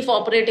 Gave a chief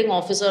operating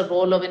officer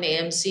role of an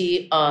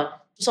AMC to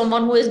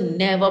someone who has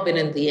never been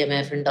in the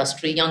EMF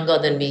industry, younger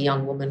than me,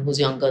 young woman who's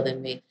younger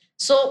than me.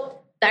 So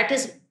that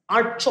is,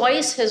 our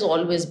choice has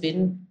always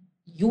been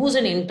use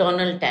an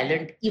internal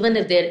talent, even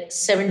if they're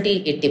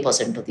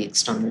 70-80% of the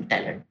external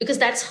talent, because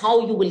that's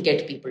how you will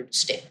get people to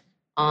stay.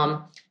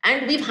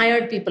 And we've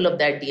hired people of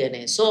that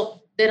DNA. So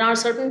there are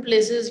certain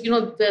places,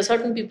 there are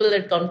certain people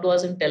that come to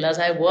us and tell us,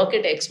 I work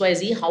at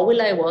XYZ. How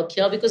will I work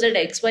here? Because at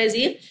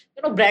XYZ,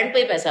 brand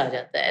पे पैसा आ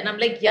जाता है. And I'm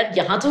like, यार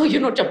यहाँ तो,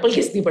 चप्पल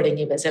किसनी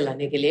पड़ेंगे पैसे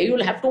लाने के लिए.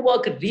 You'll have to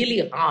work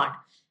really hard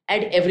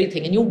at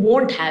everything and you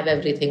won't have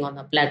everything on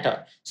a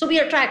platter. So we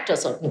attract a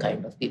certain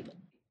kind of people.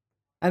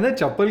 And the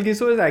chappal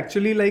kiso is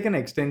actually like an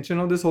extension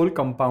of this whole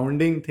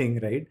compounding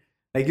thing, right?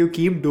 Like you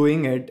keep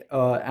doing it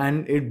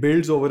and it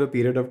builds over a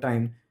period of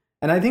time.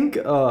 And I think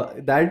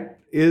that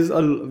is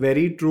a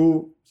very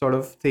true sort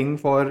of thing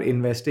for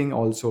investing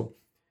also.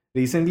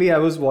 Recently, I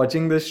was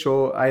watching this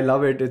show. I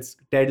love it. It's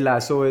Ted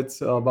Lasso.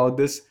 It's about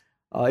this.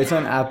 It's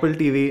on Apple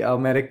TV.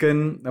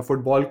 American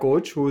football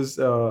coach who's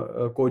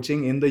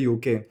coaching in the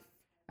UK,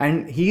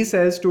 and he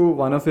says to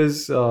one of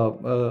his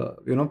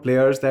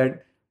players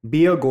that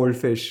be a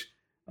goldfish,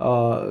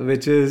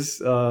 which is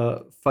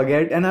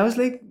forget. And I was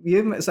like,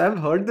 yeah, so I've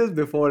heard this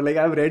before. Like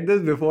I've read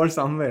this before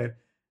somewhere.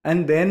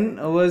 And then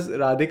was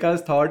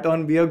Radhika's thought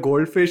on be a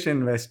goldfish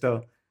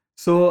investor.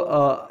 So,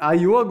 are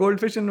you a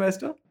goldfish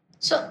investor?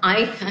 So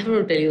I'm going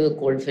to tell you the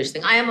goldfish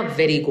thing. I am a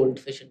very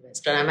goldfish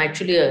investor. I'm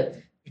actually a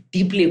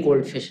deeply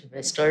goldfish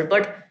investor.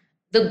 But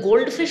the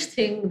goldfish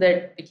thing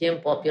that became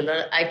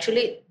popular,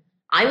 actually,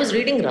 I was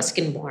reading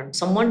Ruskin Bond.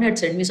 Someone had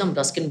sent me some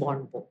Ruskin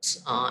Bond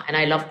books, and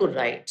I love to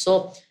write.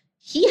 So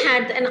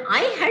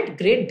I had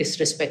great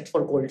disrespect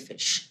for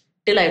goldfish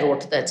till I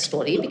wrote that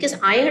story, because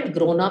I had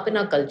grown up in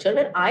a culture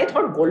where I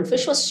thought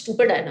goldfish were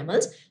stupid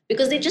animals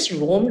because they just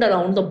roamed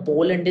around the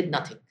bowl and did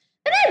nothing.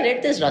 And I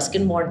read this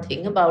Ruskin Bond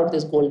thing about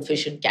this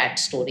goldfish and cat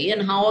story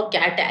and how a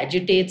cat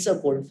agitates a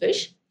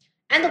goldfish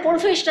and the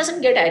goldfish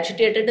doesn't get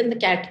agitated and the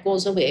cat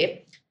goes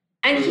away.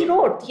 And he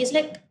wrote, he's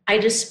like, I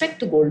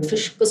respect the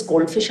goldfish because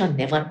goldfish are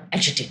never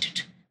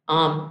agitated.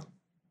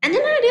 And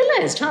then I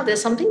realized,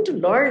 there's something to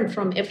learn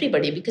from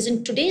everybody, because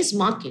in today's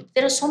market,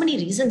 there are so many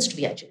reasons to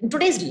be agitated. In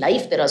today's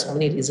life, there are so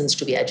many reasons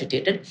to be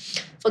agitated.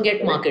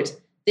 Forget markets.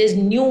 There's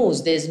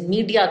news, there's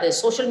media,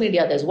 there's social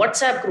media, there's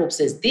WhatsApp groups,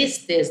 there's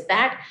this, there's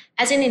that.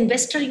 As an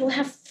investor, you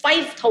have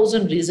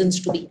 5,000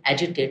 reasons to be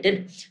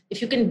agitated.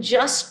 If you can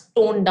just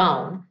tone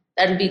down,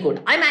 that'll be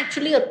good. I'm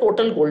actually a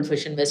total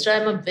goldfish investor.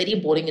 I'm a very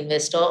boring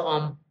investor.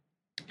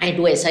 I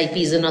do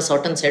SIPs in a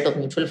certain set of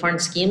mutual fund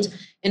schemes.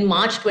 In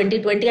March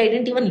 2020, I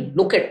didn't even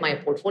look at my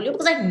portfolio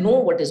because I know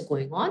what is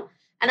going on.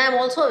 And I'm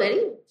also a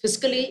very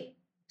fiscally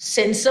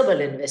sensible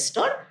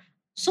investor.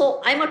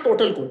 So I'm a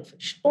total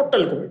goldfish.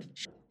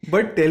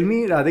 But tell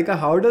me, Radhika,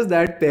 how does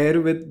that pair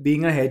with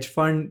being a hedge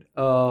fund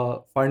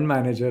fund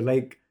manager?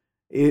 Like,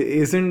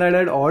 isn't that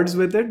at odds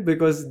with it?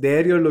 Because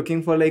there you're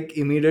looking for like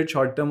immediate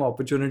short-term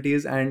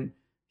opportunities, and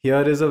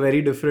here is a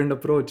very different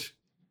approach.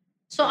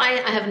 So I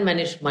haven't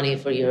managed money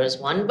for years,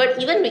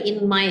 but even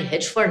in my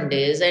hedge fund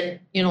days, and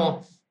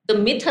the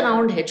myth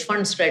around hedge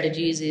fund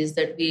strategies is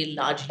that we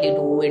largely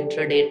do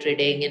intraday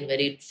trading and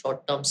very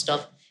short-term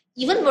stuff.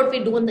 Even what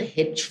we do on the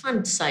hedge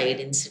fund side,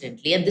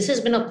 incidentally, and this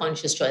has been a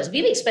conscious choice,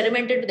 we've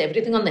experimented with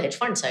everything on the hedge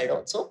fund side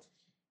also,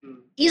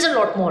 is a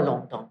lot more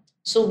long-term.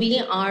 So we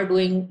are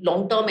doing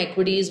long-term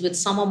equities with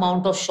some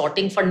amount of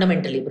shorting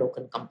fundamentally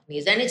broken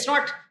companies. And it's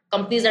not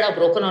companies that are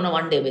broken on a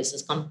one-day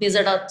basis, companies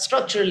that are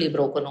structurally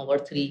broken over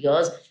 3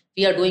 years.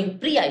 We are doing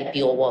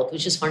pre-IPO work,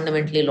 which is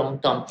fundamentally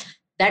long-term.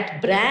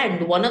 That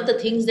brand, one of the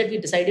things that we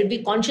decided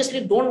we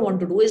consciously don't want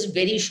to do is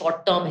very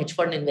short-term hedge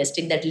fund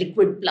investing, that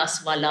liquid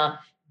plus wala,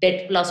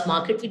 debt plus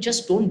market. We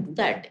just don't do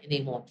that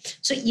anymore.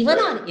 So even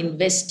our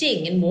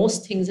investing in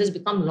most things has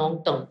become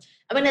long-term.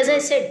 I mean, as I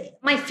said,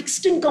 my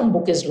fixed income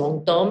book is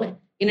long-term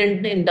in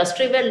an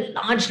industry where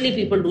largely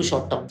people do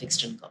short-term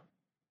fixed income.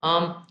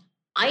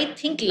 I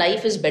think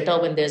life is better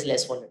when there's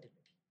less volatility.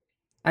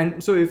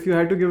 And so if you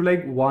had to give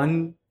like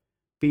one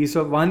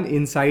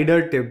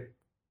insider tip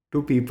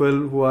to people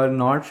who are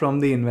not from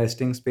the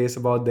investing space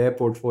about their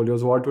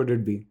portfolios, what would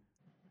it be?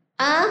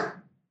 I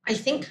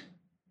think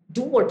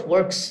do what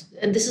works.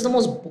 And this is the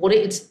most boring,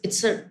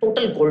 it's a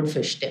total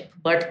goldfish tip,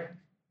 but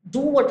do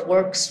what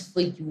works for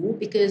you,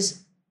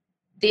 because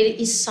there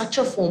is such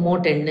a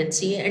FOMO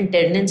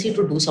tendency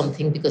to do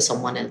something because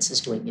someone else is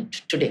doing it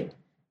today.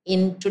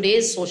 In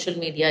today's social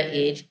media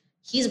age,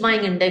 he's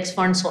buying index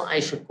funds, so I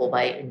should go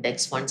buy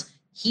index funds.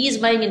 He's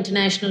buying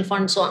international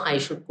funds, so I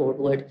should go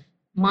do it.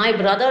 My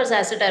brother's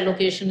asset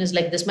allocation is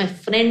like this. My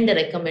friend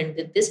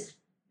recommended this.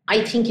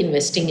 I think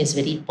investing is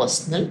very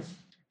personal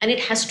and it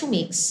has to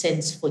make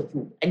sense for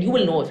you. And you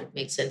will know if it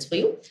makes sense for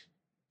you.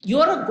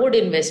 You're a good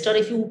investor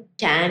if you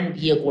can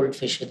be a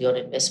goldfish with your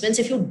investments,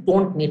 if you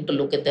don't need to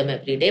look at them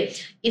every day.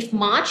 If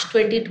March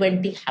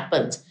 2020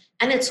 happens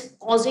and it's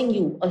causing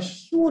you a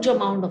huge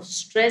amount of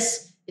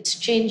stress, it's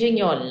changing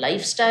your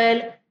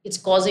lifestyle, it's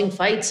causing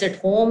fights at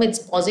home, it's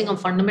causing a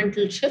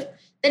fundamental shift,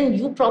 then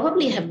you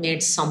probably have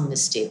made some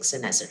mistakes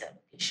in asset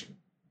allocation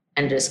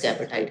and risk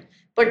appetite.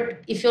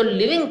 But if you're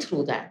living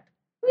through that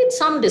with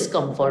some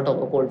discomfort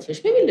of a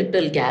goldfish, maybe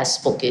little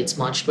gas, okay, it's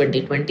March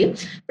 2020,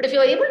 but if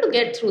you're able to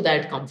get through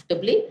that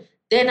comfortably,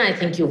 then I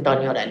think you've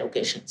done your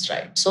allocations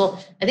right. So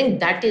I think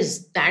that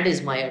is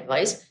my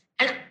advice.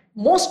 And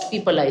most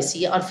people I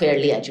see are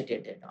fairly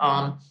agitated.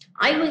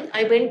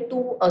 I went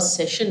to a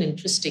session,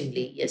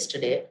 interestingly,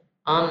 yesterday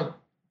on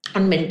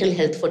mental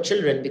health for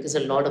children, because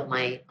a lot of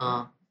my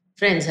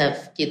friends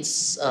have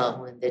kids who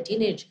are in their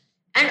teenage.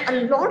 And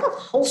a lot of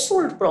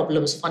household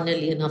problems,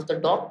 funnily enough, the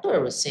doctor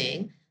was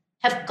saying,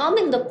 have come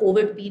in the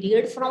COVID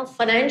period from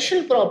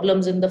financial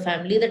problems in the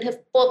family that have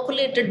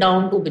percolated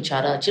down to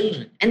bichara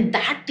children. And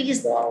that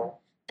is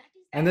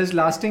And there's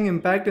lasting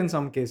impact in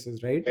some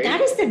cases, right? that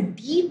is the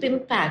deep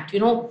impact.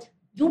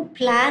 You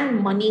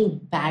plan money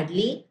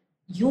badly,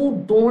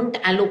 you don't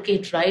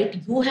allocate right,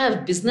 you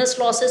have business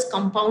losses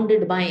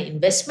compounded by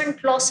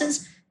investment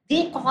losses.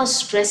 They cause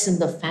stress in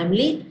the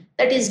family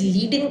that is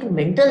leading to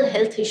mental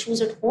health issues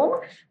at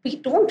home. We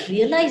don't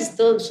realize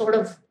the sort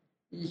of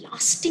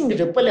lasting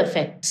ripple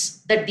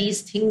effects that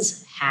these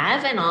things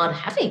have and are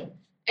having.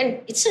 And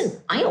it's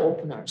an eye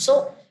opener.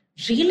 So,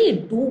 really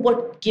do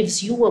what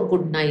gives you a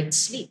good night's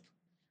sleep.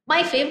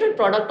 My favorite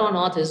product on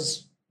earth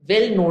is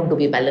well known to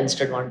be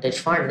Balanced Advantage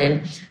Fund.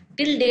 And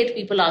till date,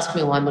 people ask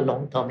me, oh, I'm a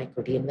long-term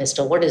equity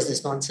investor. What is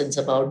this nonsense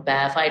about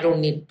BAF? I don't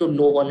need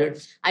low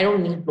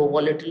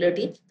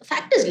volatility. The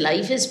fact is,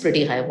 life is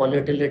pretty high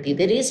volatility.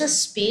 There is a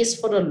space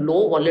for a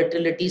low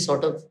volatility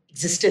sort of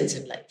existence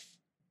in life.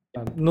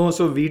 No,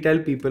 so we tell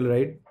people,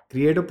 right,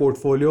 create a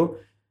portfolio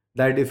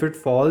that if it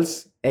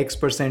falls X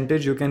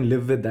percentage, you can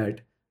live with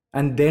that,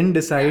 and then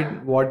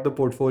decide what the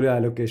portfolio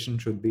allocation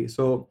should be.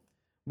 So,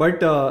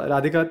 but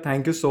Radhika,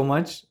 thank you so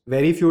much.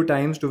 Very few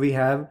times do we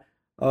have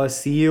a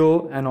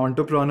CEO, an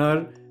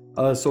entrepreneur,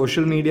 a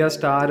social media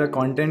star, a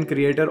content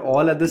creator,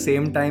 all at the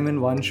same time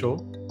in one show,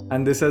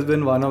 and this has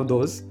been one of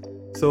those.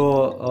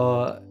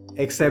 So,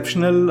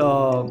 exceptional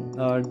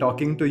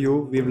talking to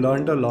you. We've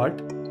learned a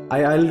lot.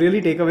 I'll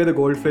really take away the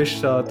goldfish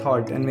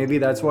thought, and maybe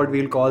that's what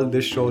we'll call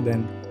this show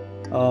then.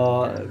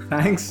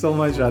 Thanks so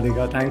much,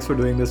 Radhika. Thanks for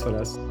doing this for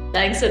us.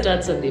 Thanks a ton,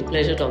 Sandeep.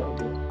 Pleasure talking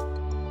to you.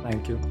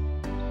 Thank you.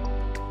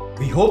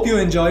 We hope you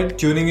enjoyed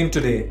tuning in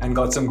today and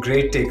got some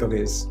great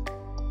takeaways.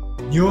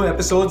 New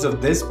episodes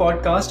of this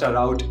podcast are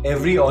out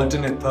every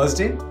alternate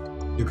Thursday.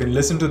 You can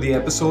listen to the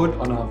episode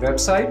on our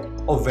website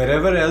or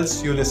wherever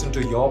else you listen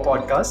to your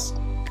podcasts.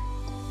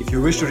 If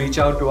you wish to reach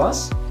out to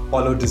us,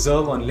 follow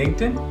Deserve on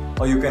LinkedIn,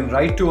 or you can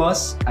write to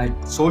us at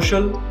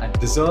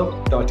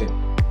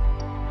social@deserve.in.